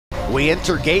We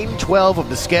enter Game 12 of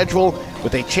the schedule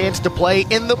with a chance to play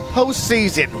in the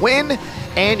postseason. Win,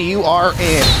 and you are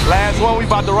in. Last one, we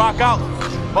about to rock out.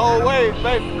 Bold wave,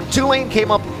 baby. Tulane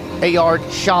came up a yard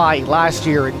shy last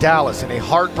year in Dallas in a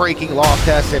heartbreaking loss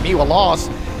to SMU, a loss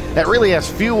that really has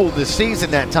fueled the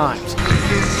season at times.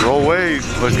 Roll wave,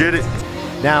 let's get it.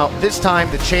 Now, this time,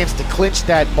 the chance to clinch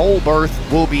that bowl berth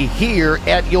will be here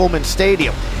at Yulman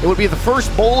Stadium. It would be the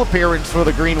first bowl appearance for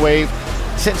the Green Wave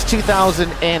since 2013.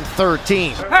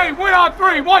 Hey, win on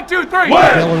three. 1, 2, 3.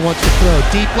 McMillan wants to throw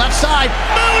deep left side.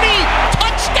 Mooney,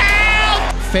 touchdown!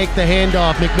 Fake the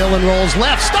handoff. McMillan rolls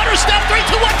left. Stutter step, 3,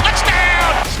 2, 1,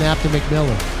 touchdown! Snap to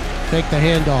McMillan. Fake the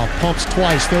handoff. Pumps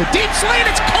twice. Throw deep slant.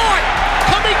 It's caught.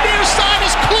 Coming near side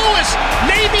is Cluis.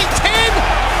 Navy 10,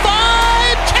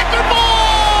 5,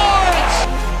 checkerboards!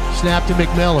 Snap to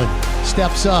McMillan.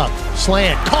 Steps up.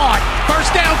 Slant. Caught.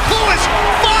 First down. Cluis.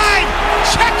 5,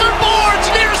 checkerboards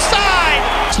near side.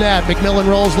 Snap. McMillan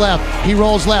rolls left. He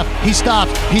rolls left. He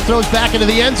stops. He throws back into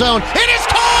the end zone. It is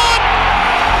caught!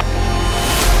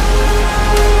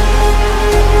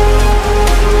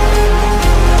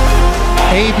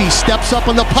 AB steps up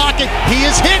in the pocket. He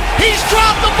is hit. He's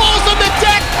dropped. The ball's on the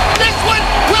deck. This one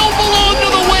will belong to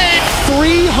the Wave.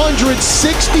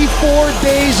 364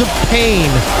 days of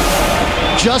pain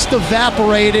just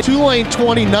evaporated. Tulane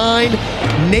 29,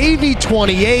 Navy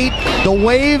 28. The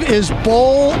Wave is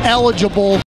bowl eligible.